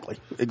 exactly.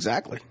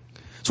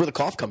 That's where the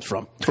cough comes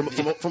from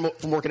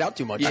working out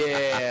too much.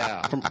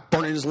 Yeah. From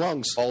burning his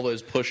lungs. All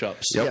those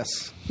push-ups. Yep.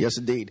 Yes,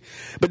 indeed.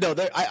 But no,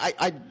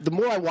 the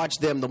more I watch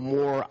them, the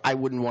more I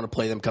wouldn't want to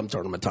play them come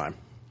tournament time.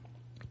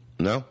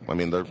 No, I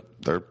mean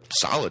they're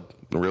solid,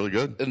 they're really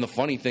good. And the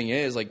funny thing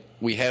is,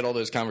 we had all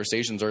those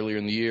conversations earlier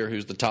in the year.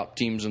 Who's the top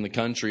teams in the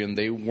country, and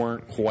they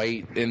weren't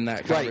quite in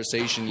that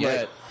conversation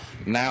yet.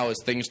 Right. Now, as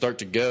things start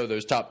to go,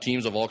 those top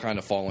teams have all kind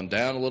of fallen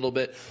down a little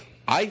bit.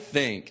 I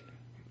think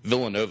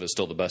Villanova is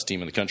still the best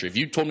team in the country. If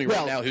you told me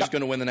right now who's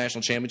going to win the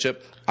national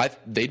championship,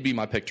 they'd be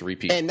my pick to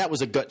repeat. And that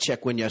was a gut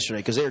check win yesterday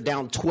because they were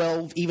down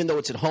 12. Even though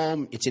it's at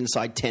home, it's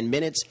inside 10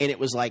 minutes. And it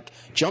was like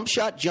jump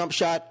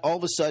shot, all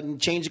of a sudden,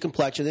 change the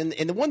complexion.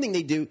 And the one thing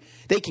they do,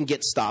 they can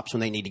get stops when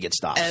they need to get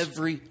stops.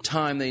 Every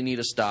time they need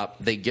a stop,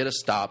 they get a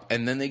stop,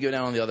 and then they go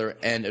down on the other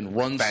end and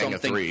run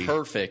something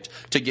perfect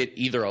to get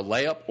either a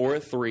layup or a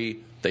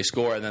three. They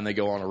score, and then they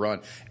go on a run.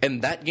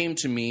 And that game,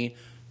 to me,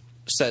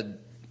 said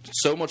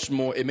so much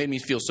more. It made me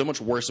feel so much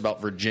worse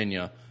about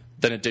Virginia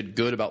than it did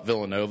good about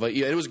Villanova.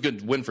 Yeah, it was a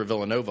good win for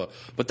Villanova,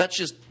 but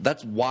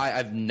that's why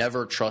I've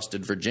never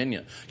trusted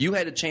Virginia. You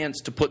had a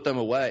chance to put them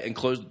away and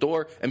close the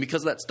door, and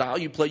because of that style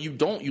you play, you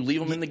don't. You leave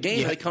them in the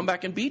game. They come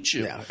back and beat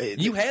you. Yeah,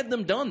 you had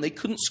them done. They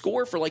couldn't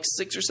score for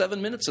 6 or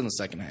 7 minutes in the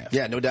second half.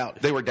 Yeah, no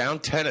doubt. They were down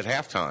 10 at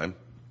halftime.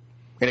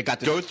 And it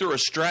got to go through a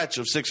stretch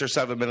of 6 or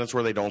 7 minutes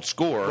where they don't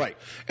score. Right.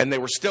 And they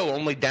were still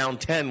only down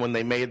 10 when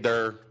they made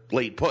their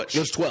late push. It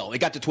was 12. It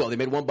got to 12. They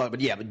made one but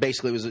but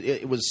basically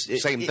it was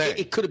same thing.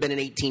 It could have been an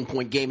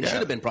 18-point game. It should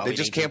have been probably. They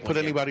just can't put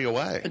anybody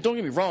away. And don't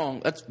get me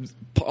wrong, that's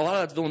a lot of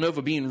that's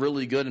Villanova being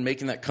really good and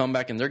making that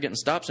comeback, and they're getting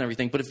stops and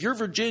everything. But if you're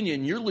Virginia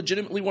and you're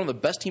legitimately one of the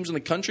best teams in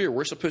the country, or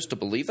we're supposed to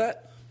believe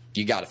that,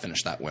 you got to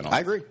finish that win off.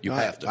 I agree. You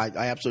have to. I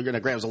absolutely agree.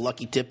 Granted, it was a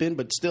lucky tip in,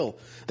 but still,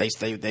 they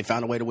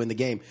found a way to win the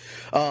game.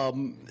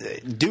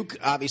 Duke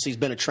obviously has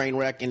been a train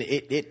wreck, and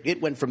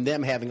it went from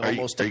them having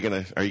almost. Are you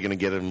gonna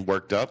get him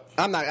worked up?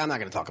 I'm not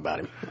going to talk about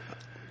him.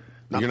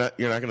 You're not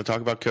going to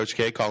talk about Coach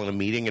K calling a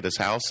meeting at his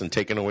house and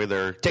taking away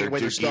their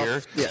stuff.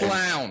 Gear? Yeah.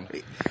 Clown.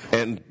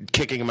 And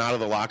kicking him out of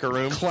the locker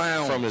room.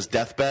 Clown. From his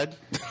deathbed.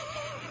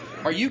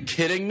 Are you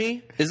kidding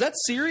me? Is that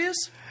serious?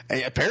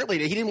 Apparently,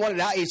 he didn't want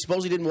it out. He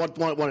supposedly didn't want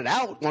it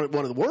out, wanted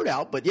the word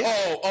out, but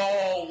yeah.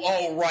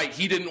 Oh, right.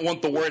 He didn't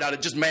want the word out.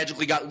 It just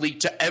magically got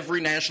leaked to every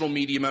national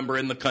media member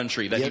in the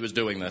country that he was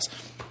doing this.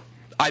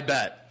 I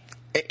bet.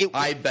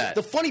 I bet.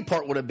 The funny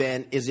part would have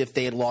been is if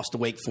they had lost to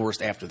Wake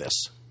Forest after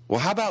this. Well,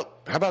 how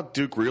about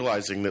Duke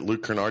realizing that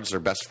Luke Kennard's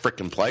their best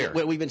freaking player?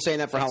 We've been saying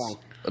that for how long?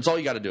 That's all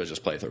you got to do is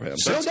just play through him.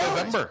 Since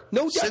November.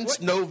 No doubt.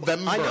 Since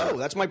November. I know.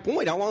 That's my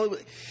point. How long?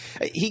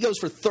 He goes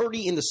for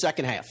 30 in the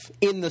second half.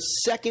 In the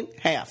second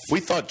half. We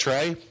thought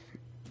Trey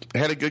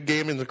had a good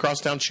game in the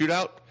crosstown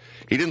shootout.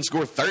 He didn't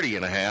score 30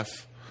 and a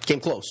half. Came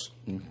close.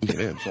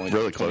 Yeah,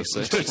 really close.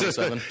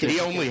 27. He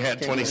only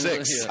had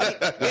 26.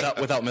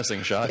 Without missing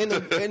a shot. And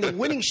the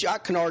winning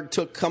shot Kennard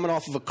took coming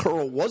off of a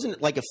curl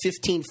wasn't like a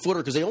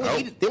 15-footer because they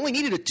only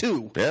needed a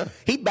 2. Yeah.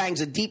 He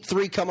bangs a deep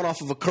 3 coming off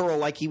of a curl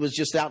like he was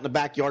just out in the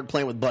backyard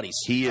playing with buddies.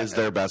 He is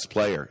their best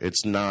player.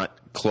 It's not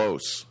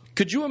close.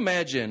 Could you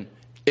imagine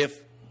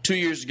if 2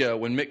 years ago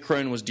when Mick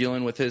Cronin was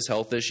dealing with his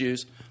health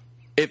issues,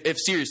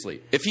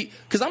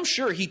 because I'm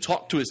sure he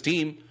talked to his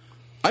team.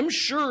 I'm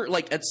sure,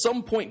 at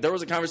some point there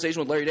was a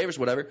conversation with Larry Davis,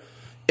 whatever.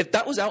 If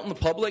that was out in the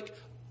public,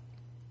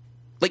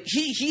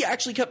 he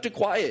actually kept it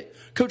quiet.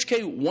 Coach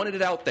K wanted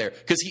it out there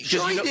because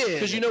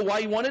you know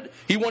why he wanted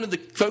the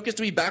focus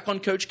to be back on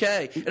Coach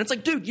K. And it's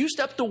like, dude, you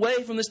stepped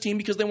away from this team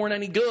because they weren't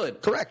any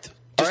good. Correct.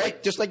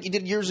 Just like you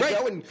did years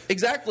ago, and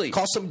exactly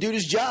cost some dude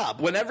his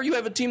job. Whenever you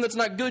have a team that's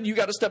not good, you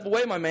got to step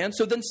away, my man.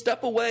 So then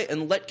step away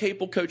and let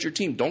Capel coach your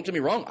team. Don't get me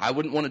wrong, I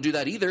wouldn't want to do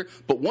that either.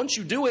 But once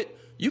you do it,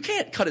 you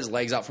can't cut his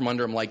legs out from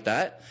under him like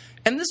that.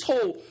 And this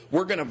whole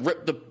we're going to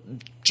rip the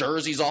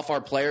jerseys off our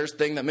players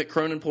thing that Mick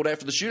Cronin pulled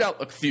after the shootout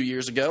a few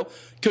years ago,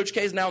 Coach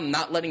K is now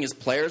not letting his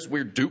players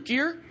wear Duke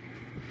gear.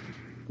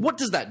 What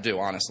does that do,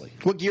 honestly?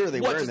 What gear are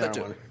they wearing now?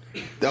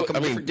 They're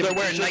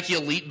wearing Nike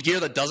Elite gear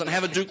that doesn't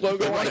have a Duke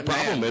logo on it. The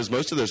problem is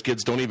most of those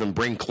kids don't even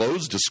bring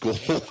clothes to school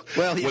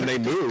when they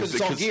move.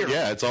 It's all gear.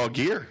 Yeah, it's all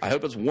gear. I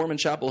hope it's warm in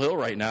Chapel Hill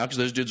right now because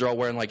those dudes are all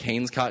wearing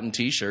Hanes cotton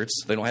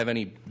T-shirts. They don't have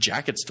any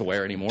jackets to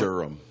wear anymore.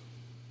 Durham.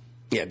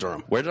 Yeah,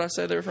 Durham. Where did I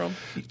say they're from?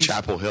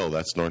 Chapel Hill.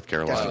 That's North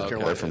Carolina. That's North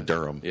Carolina. They're from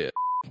Durham. Yeah.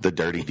 the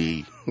dirty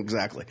D.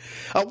 Exactly.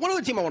 One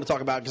other team I want to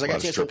talk about, because I got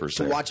a chance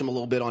to watch them a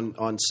little bit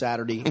on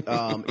Saturday.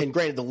 And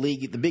granted,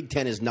 the Big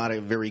Ten is not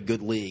a very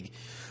good league.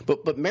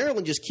 But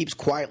Maryland just keeps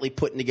quietly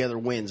putting together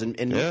wins. And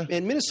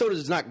Minnesota's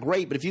is not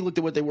great, but if you looked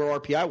at what they were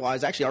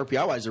RPI-wise, actually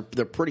RPI-wise,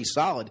 they're pretty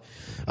solid.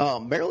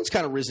 Maryland's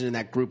kind of risen in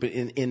that group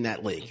in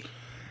that league.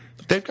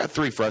 They've got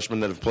 3 freshmen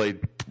that have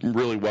played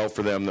really well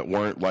for them that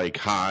weren't like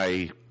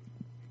high-level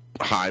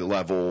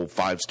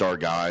 5-star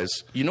guys.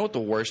 You know what the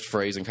worst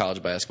phrase in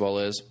college basketball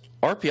is?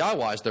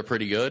 RPI-wise, they're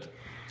pretty good.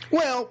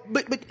 Well,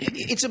 but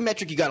it's a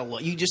metric you got to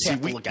look. You just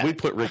have to look at. We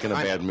put Rick in a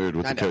bad mood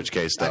with the Coach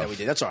K stuff. I know we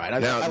did. That's all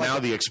right. Now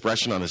the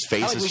expression on his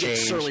face has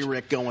changed. Surly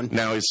Rick going.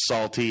 Now he's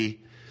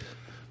salty.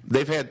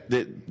 They've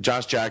had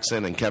Josh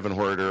Jackson and Kevin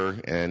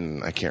Huerter,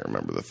 and I can't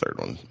remember the third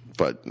one,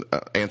 but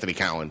Anthony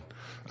Cowan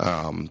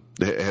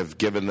have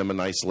given them a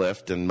nice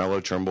lift, and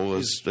Melo Trimble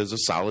is a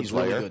solid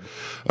player.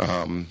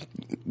 Really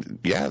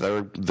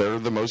good. They're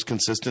the most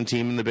consistent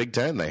team in the Big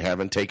Ten. They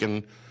haven't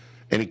taken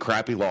any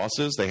crappy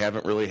losses. They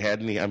haven't really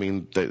had any. I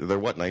mean, they're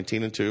what,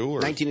 19-2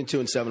 or 19-2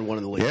 and 7-1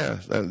 in the league. Yeah,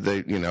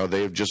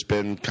 they've just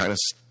been kind of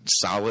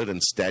solid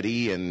and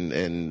steady,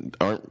 and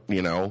aren't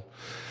And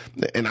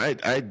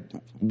I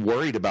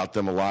worried about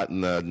them a lot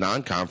in the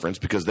non-conference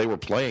because they were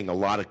playing a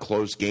lot of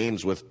close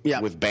games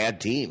with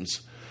bad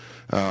teams.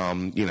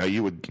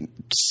 You would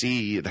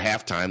see at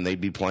halftime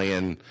they'd be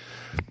playing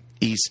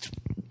East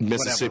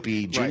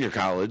Mississippi Junior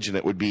College, and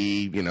it would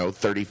be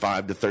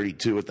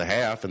 35-32 at the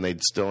half, and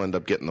they'd still end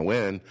up getting the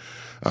win.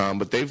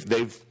 But they've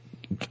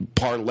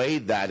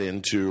parlayed that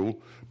into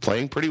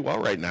playing pretty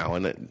well right now,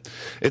 and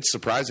it's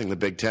surprising the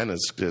Big Ten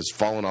has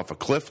fallen off a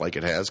cliff like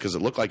it has, because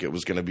it looked like it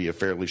was going to be a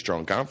fairly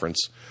strong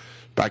conference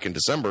back in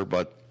December,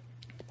 but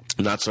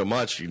not so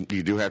much. You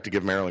do have to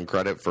give Maryland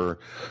credit for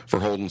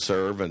holding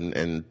serve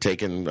and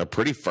taking a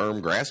pretty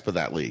firm grasp of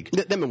that league.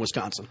 Them in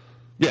Wisconsin.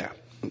 Yeah.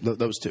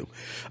 Those two.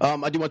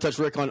 I do want to touch,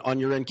 Rick, on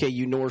your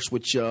NKU Norse,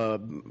 which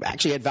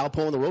actually had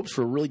Valpo on the ropes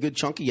for a really good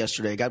chunky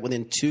yesterday. Got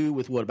within 2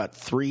 with, about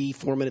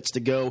 3-4 minutes to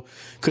go.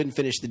 Couldn't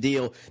finish the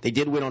deal. They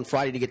did win on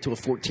Friday to get to a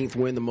 14th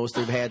win, the most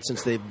they've had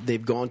since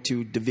they've gone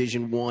to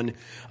Division I.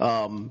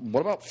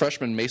 What about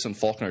freshman Mason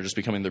Faulkner just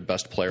becoming their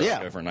best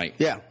player overnight?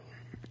 Yeah.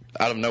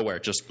 Out of nowhere,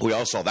 we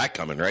all saw that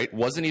coming, right?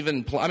 Wasn't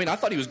even. I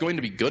thought he was going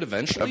to be good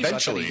eventually.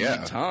 Eventually, he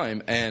needed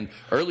time. And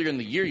earlier in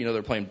the year,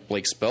 they're playing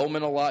Blake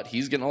Spellman a lot.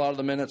 He's getting a lot of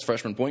the minutes.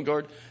 Freshman point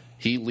guard.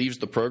 He leaves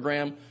the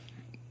program.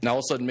 Now all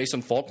of a sudden,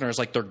 Mason Faulkner is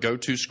like their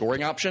go-to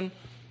scoring option.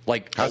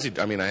 How's he?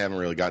 I haven't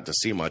really got to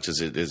see much.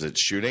 Is it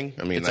shooting?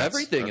 It's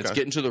everything. Okay. It's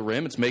getting to the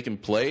rim. It's making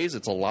plays.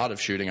 It's a lot of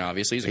shooting.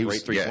 Obviously, he's a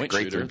great three-point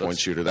shooter. Great three-point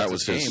shooter. That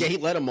was his. Yeah, he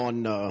led him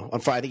on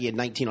Friday. I think he had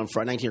 19 on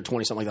Friday, 19 or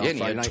 20, something like that.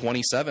 Yeah, and he had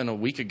 27 a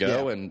week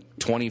ago and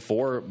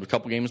 24 a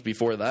couple games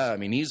before that.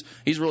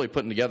 He's really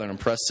putting together an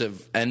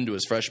impressive end to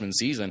his freshman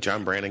season.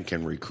 John Brandon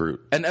can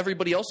recruit, and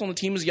everybody else on the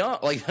team is young.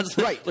 That's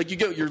right. You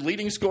go, your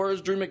leading scorer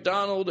is Drew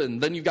McDonald,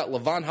 and then you've got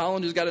Levon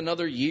Holland, who's got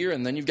another year,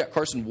 and then you've got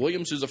Carson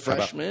Williams, who's a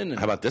freshman.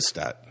 How about this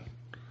stat?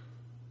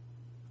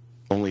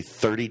 Only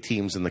 30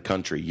 teams in the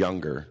country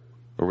younger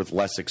or with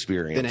less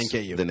experience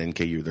than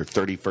NKU. They're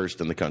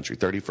 31st in the country,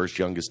 31st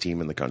youngest team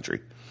in the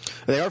country.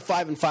 They are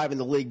 5-5 in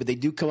the league, but they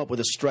do come up with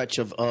a stretch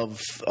of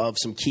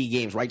some key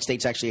games. Wright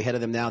State's actually ahead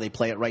of them now. They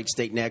play at Wright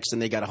State next,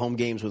 and they got home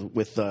games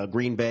with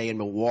Green Bay and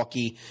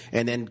Milwaukee,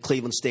 and then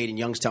Cleveland State and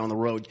Youngstown on the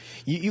road.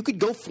 You could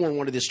go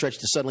 4-1 to this stretch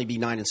to suddenly be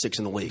 9-6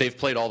 in the league. They've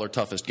played all their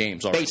toughest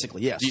games already.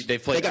 Basically, yes. They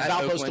got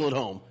Valpo still at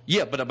home.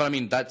 Yeah, but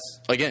that's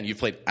again. You've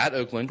played at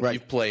Oakland. Right.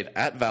 You've played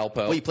at Valpo.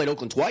 Well, you played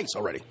Oakland twice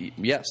already.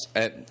 Yes,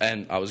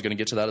 and I was going to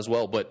get to that as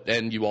well.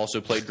 And you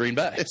also played Green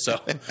Bay.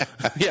 So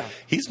yeah,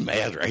 he's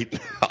mad right now.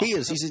 He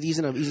is. He's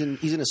in a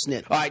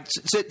snit. All right,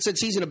 since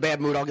he's in a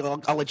bad mood,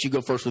 I'll let you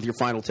go first with your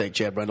final take,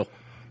 Chad Brendel.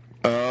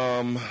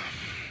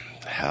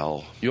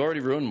 Hell, you already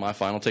ruined my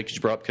final take because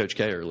you brought up Coach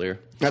K earlier.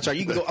 That's right.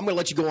 You can go. I'm going to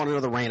let you go on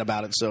another rant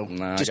about it. So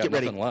just get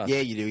ready. Left. Yeah,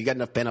 you do. You got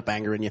enough pent up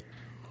anger in you.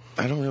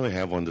 I don't really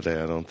have one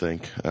today. I don't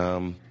think.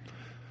 You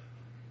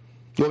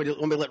want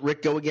me to let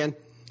Rick go again?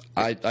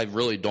 I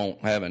really don't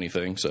have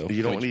anything. So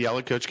you don't want to yell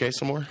at Coach K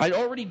some more? I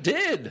already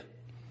did.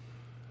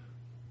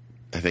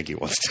 I think he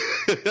wants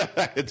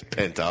to. It's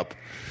pent up.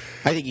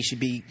 I think he should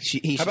be.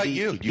 How about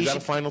you? You got a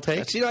final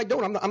take? See, I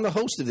don't. I'm the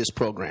host of this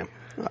program.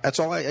 That's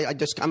all. I'm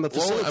the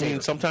facilitator.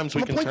 Well, sometimes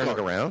we can turn it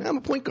around. I'm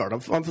a point guard. I'm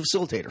a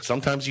facilitator.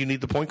 Sometimes you need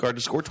the point guard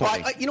to score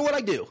 20. You know what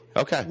I do?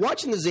 Okay.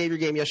 Watching the Xavier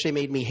game yesterday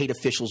made me hate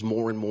officials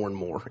more and more and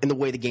more in the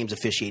way the game's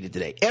officiated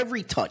today.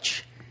 Every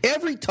touch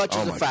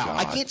is a foul.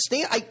 God. I can't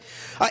stand.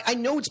 I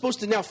know it's supposed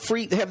to now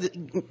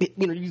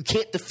you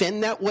can't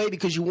defend that way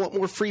because you want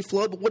more free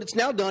flow. But what it's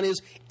now done is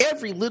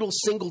every little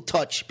single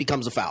touch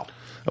becomes a foul.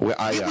 It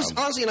was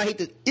honestly, and I hate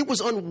that it was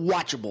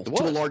unwatchable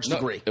to a large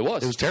degree. It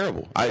was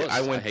terrible. I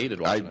hated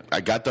watching it.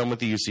 I got done with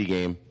the UC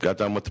game, got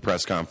done with the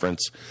press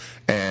conference,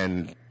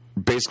 and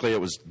basically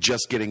it was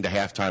just getting to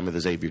halftime of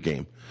the Xavier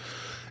game.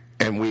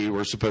 And we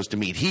were supposed to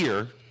meet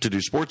here to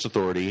do Sports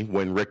Authority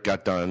when Rick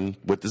got done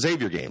with the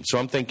Xavier game. So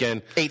I'm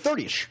thinking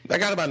 8:30ish. I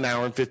got about an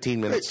hour and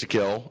 15 minutes to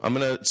kill. I'm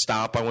going to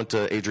stop. I went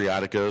to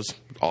Adriatico's,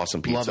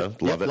 Awesome pizza.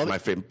 Love it. My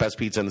best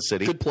pizza in the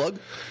city. Good plug.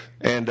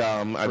 And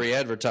free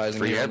advertising.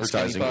 Free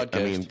advertising. I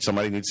mean,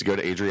 somebody needs to go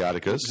to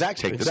Adriatica's.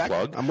 Exactly. Take this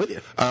plug. I'm with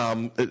you.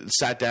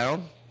 Sat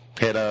down,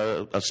 had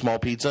a small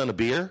pizza and a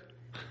beer.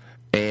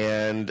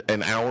 And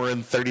an hour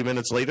and 30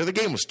 minutes later, the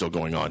game was still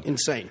going on.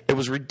 Insane. It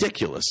was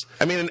ridiculous.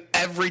 I mean, and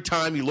every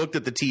time you looked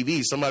at the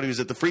TV, somebody was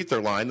at the free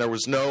throw line. There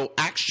was no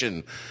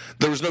action.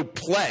 There was no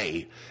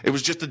play. It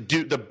was just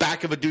the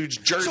back of a dude's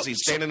jersey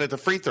standing at the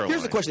free throw line.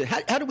 Here's the question.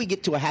 How do we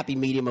get to a happy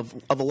medium of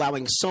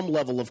allowing some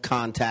level of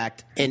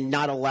contact and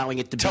not allowing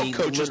it to be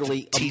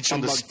literally teach a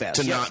them mugfest?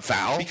 to not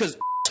foul? Because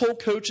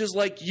coaches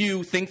like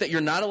you think that you're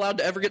not allowed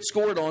to ever get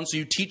scored on, so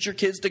you teach your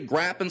kids to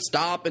grab and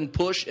stop and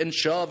push and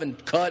shove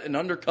and cut and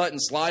undercut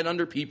and slide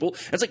under people.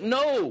 And it's like,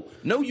 no,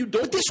 you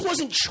don't. But this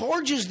wasn't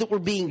charges that were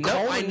being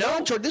called. I know.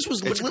 This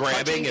was it's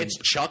grabbing, it's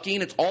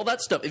chucking, it's all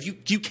that stuff. If you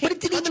can't, but it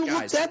didn't even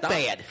look that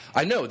bad.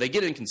 I know they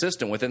get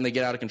inconsistent with it and they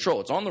get out of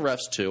control. It's on the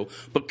refs too.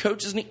 But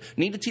coaches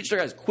need to teach their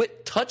guys,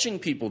 quit touching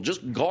people,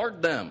 just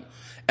guard them,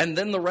 and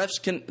then the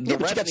refs can. But you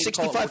got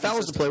 65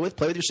 fouls to play with.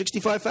 Play with your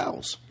 65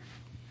 fouls.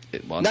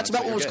 Well, that's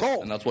about what it was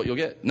called. And that's what you'll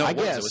get. No, it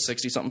was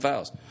 60-something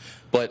fouls.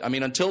 But, I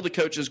mean, until the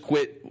coaches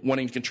quit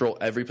wanting to control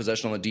every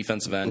possession on the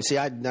defensive end. See,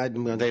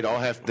 they'd all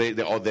have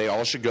they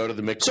all should go to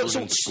the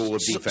McPherson School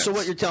of Defense. So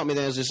what you're telling me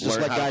then is just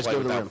let guys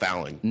go to the rim.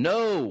 Fouling.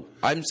 No,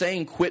 I'm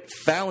saying quit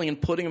fouling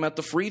and putting them at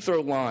the free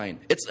throw line.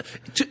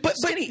 But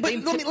let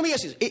me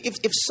ask you this.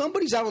 If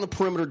somebody's out on the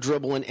perimeter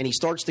dribbling and he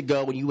starts to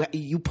go and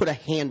you put a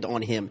hand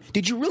on him,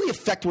 did you really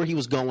affect where he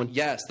was going?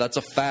 Yes, that's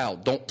a foul.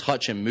 Don't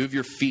touch him. Move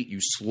your feet, you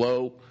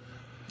slow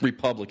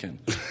Republican.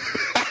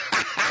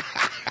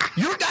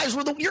 Your guys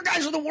are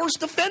the worst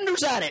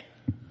defenders at it.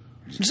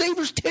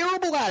 Xavier's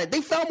terrible at it.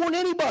 They foul more than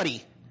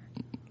anybody.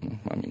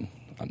 I mean,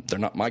 they're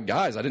not my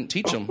guys. I didn't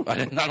teach them.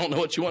 I don't know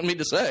what you want me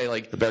to say.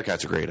 Like, the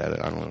Bearcats are great at it.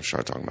 I don't know what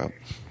you're talking about.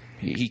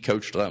 He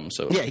coached them,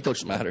 so yeah, he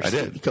coached matters. I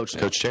did. He coached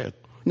Coach Chad.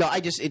 No,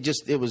 it's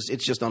just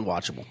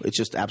unwatchable. It's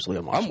just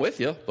absolutely unwatchable. I'm with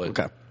you, but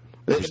okay.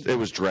 It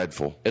was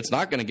dreadful. It's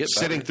not going to get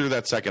better. Sitting through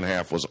that second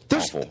half was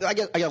awful.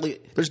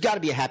 There's got to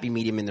be a happy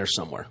medium in there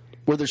somewhere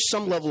where there's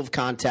some level of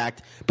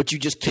contact, but you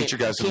just can't teach your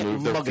guys to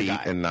move their feet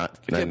and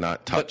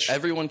not touch. But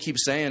everyone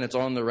keeps saying it's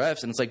on the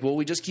refs, and it's like, well,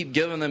 we just keep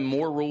giving them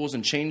more rules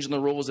and changing the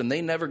rules, and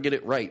they never get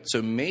it right.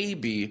 So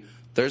maybe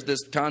there's this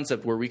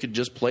concept where we could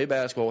just play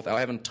basketball without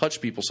having to touch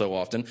people so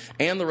often,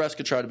 and the refs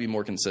could try to be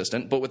more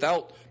consistent. But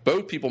without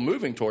both people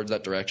moving towards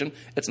that direction,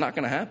 it's not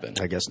going to happen.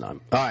 I guess not. All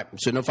right,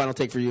 so no final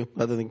take for you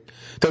other than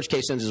Coach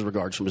K sends his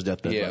regards from his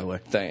deathbed, by the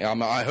way.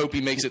 I hope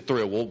he makes it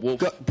through. We'll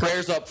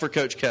prayers up for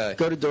Coach K.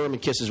 Go to Durham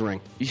and kiss his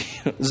ring.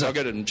 I'll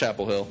go to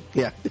Chapel Hill.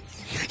 Yeah.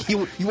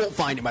 You won't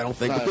find him, I don't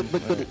think,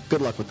 but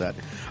good luck with that.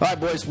 All right,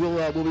 boys,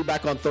 we'll be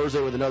back on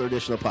Thursday with another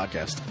edition of the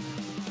podcast.